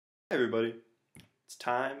Hi everybody, it's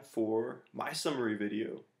time for my summary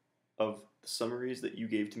video of the summaries that you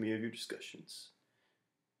gave to me of your discussions.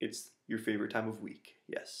 It's your favorite time of week.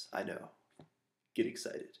 Yes, I know. Get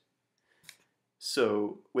excited.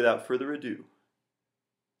 So, without further ado,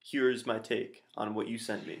 here's my take on what you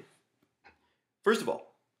sent me. First of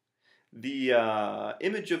all, the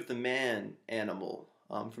image of the man animal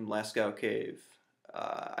from Lascaux Cave,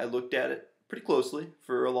 I looked at it pretty closely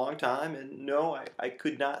for a long time, and no, I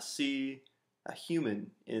could not see a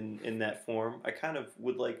human in that form. I kind of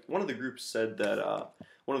would like, one of the groups said that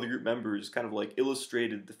one of the group members kind of like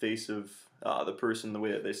illustrated the face of the person the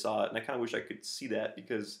way that they saw it, and I kind of wish I could see that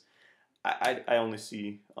because I only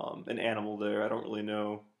see an animal there. I don't really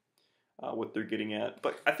know what they're getting at.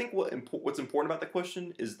 But I think what's important about the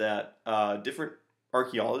question is that different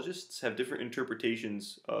archaeologists have different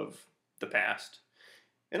interpretations of the past.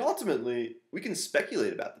 And ultimately, we can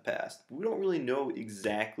speculate about the past, but we don't really know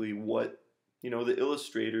exactly what the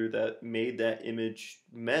illustrator that made that image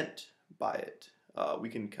meant by it. We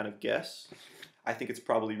can kind of guess. I think it's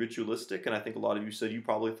probably ritualistic, and I think a lot of you said you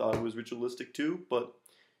probably thought it was ritualistic too, but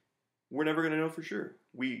we're never going to know for sure.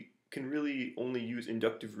 We can really only use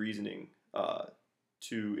inductive reasoning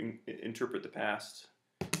to interpret the past.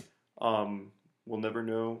 We'll never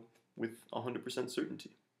know with 100%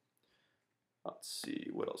 certainty. Let's see,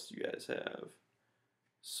 what else do you guys have?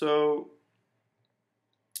 So,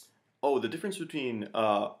 the difference between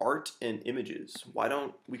art and images. Why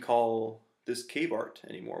don't we call this cave art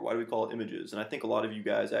anymore? Why do we call it images? And I think a lot of you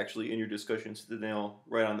guys actually in your discussions hit the nail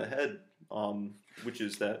right on the head, which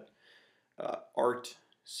is that art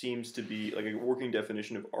seems to be, like a working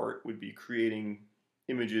definition of art would be creating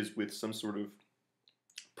images with some sort of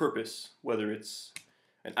purpose, whether it's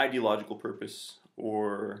an ideological purpose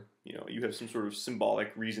or you have some sort of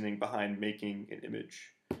symbolic reasoning behind making an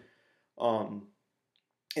image.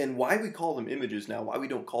 And why we call them images now, why we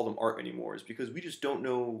don't call them art anymore, is because we just don't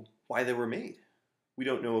know why they were made. We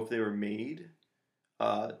don't know if they were made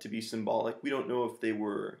to be symbolic. We don't know if they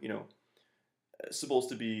were, supposed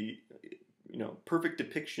to be, perfect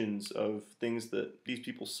depictions of things that these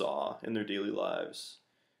people saw in their daily lives.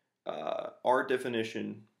 Our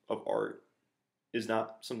definition of art is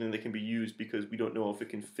not something that can be used because we don't know if it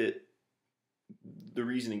can fit the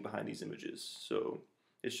reasoning behind these images. So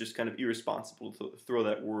it's just kind of irresponsible to throw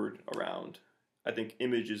that word around. I think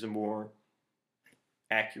image is a more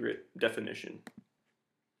accurate definition.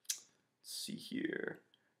 Let's see here.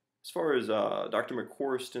 As far as Dr.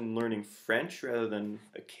 McCorriston learning French rather than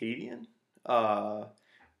Akkadian, I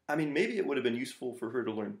mean, maybe it would have been useful for her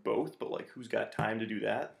to learn both, but like, who's got time to do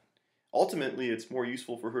that? Ultimately, it's more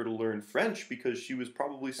useful for her to learn French because she was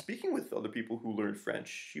probably speaking with other people who learned French.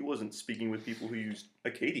 She wasn't speaking with people who used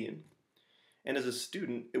Akkadian. And as a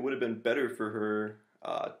student, it would have been better for her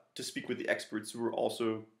to speak with the experts who were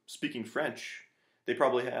also speaking French. They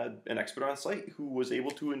probably had an expert on site who was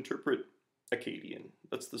able to interpret Akkadian.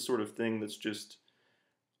 That's the sort of thing that's just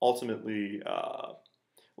ultimately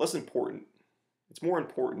less important. It's more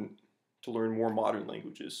important to learn more modern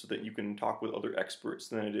languages so that you can talk with other experts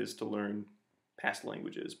than it is to learn past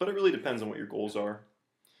languages. But it really depends on what your goals are.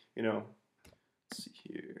 Let's see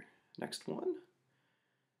here. Next one.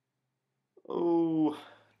 Oh,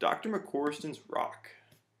 Dr. McCorriston's rock.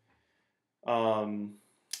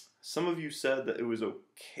 Some of you said that it was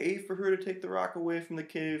okay for her to take the rock away from the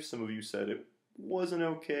cave. Some of you said it wasn't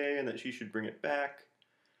okay and that she should bring it back.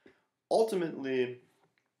 Ultimately,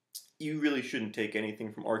 you really shouldn't take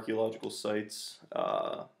anything from archaeological sites,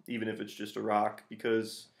 even if it's just a rock,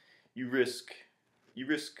 because you risk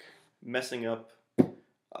messing up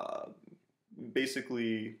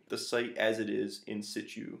basically the site as it is in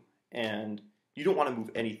situ. And you don't want to move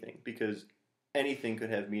anything because anything could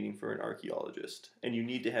have meaning for an archaeologist. And you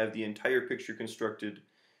need to have the entire picture constructed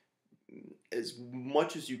as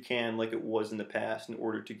much as you can like it was in the past in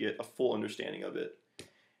order to get a full understanding of it.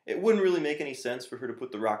 It wouldn't really make any sense for her to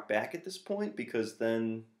put the rock back at this point because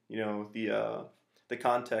then, the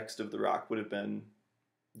context of the rock would have been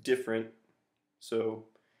different. So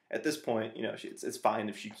at this point, it's fine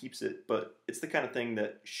if she keeps it, but it's the kind of thing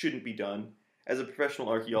that shouldn't be done. As a professional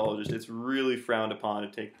archaeologist, it's really frowned upon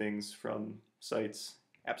to take things from sites.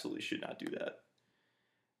 Absolutely should not do that.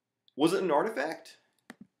 Was it an artifact?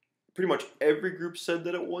 Pretty much every group said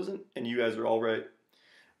that it wasn't, and you guys are all right.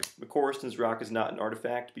 McCorriston's rock is not an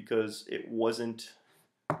artifact because it wasn't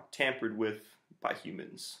tampered with by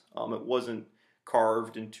humans. It wasn't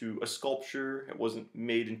carved into a sculpture. It wasn't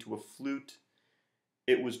made into a flute.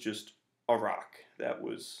 It was just a rock that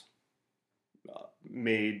was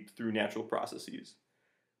made through natural processes.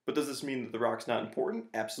 But does this mean that the rock's not important?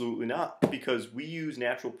 Absolutely not, because we use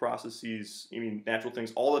natural processes, natural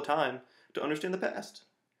things all the time to understand the past.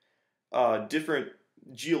 Different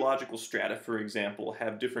geological strata, for example,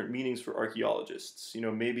 have different meanings for archaeologists.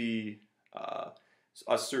 Maybe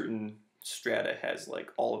a certain strata has like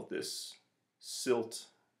all of this silt,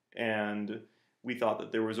 and we thought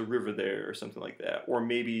that there was a river there or something like that. Or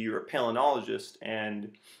maybe you're a paleontologist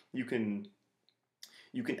and you can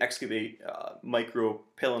excavate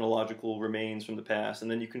micro-paleontological remains from the past, and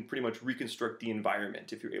then you can pretty much reconstruct the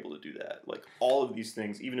environment if you're able to do that. Like, all of these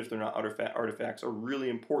things, even if they're not artifacts, are really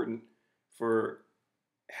important for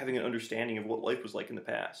having an understanding of what life was like in the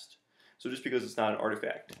past. So just because it's not an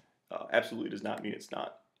artifact absolutely does not mean it's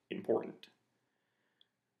not important.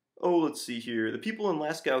 Oh, let's see here. The people in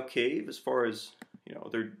Lascaux Cave, as far as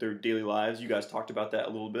their daily lives, you guys talked about that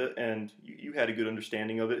a little bit, and you had a good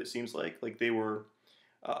understanding of it. It seems like they were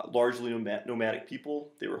largely nomadic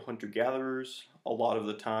people. They were hunter-gatherers a lot of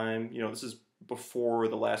the time. This is before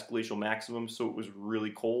the last glacial maximum, so it was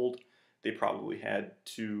really cold. They probably had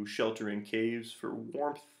to shelter in caves for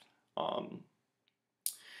warmth.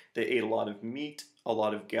 They ate a lot of meat, a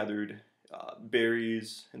lot of gathered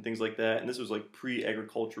berries and things like that. And this was like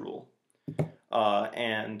pre-agricultural.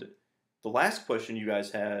 And the last question you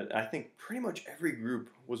guys had, I think pretty much every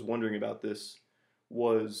group was wondering about this,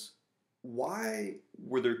 was why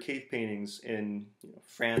were there cave paintings in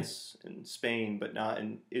France and Spain, but not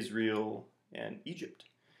in Israel and Egypt?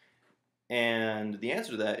 And the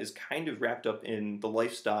answer to that is kind of wrapped up in the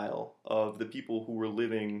lifestyle of the people who were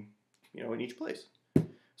living, in each place.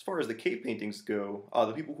 As far as the cave paintings go,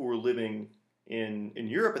 the people who were living in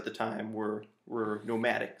Europe at the time were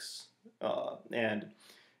nomadics, and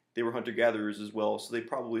they were hunter-gatherers as well, so they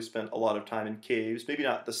probably spent a lot of time in caves. Maybe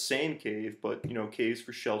not the same cave, but caves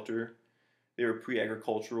for shelter. They were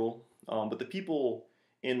pre-agricultural. But the people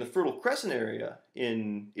in the Fertile Crescent area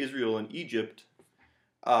in Israel and Egypt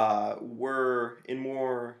were in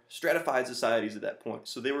more stratified societies at that point.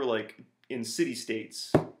 So they were like in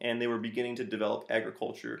city-states, and they were beginning to develop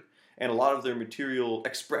agriculture. And a lot of their material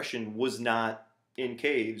expression was not in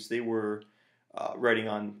caves. They were writing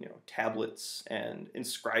on tablets and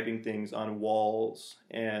inscribing things on walls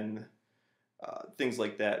and things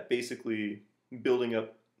like that. Basically building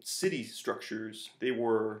up city structures. They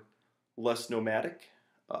were less nomadic.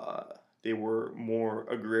 They were more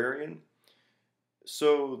agrarian.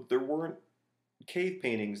 So there weren't cave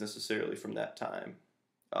paintings necessarily from that time.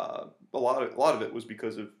 A lot of it was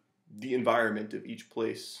because of the environment of each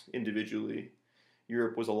place individually.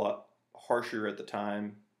 Europe was a lot harsher at the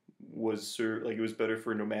time. It was better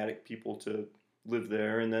for nomadic people to live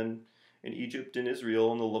there, and then in Egypt and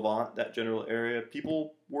Israel and the Levant, that general area,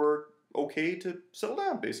 people were okay to settle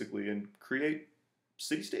down basically and create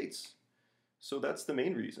city-states. So that's the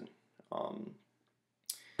main reason.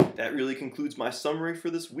 That really concludes my summary for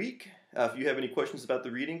this week. If you have any questions about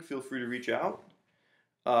the reading, feel free to reach out.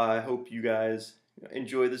 I hope you guys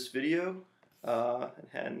enjoy this video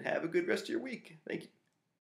and have a good rest of your week. Thank you.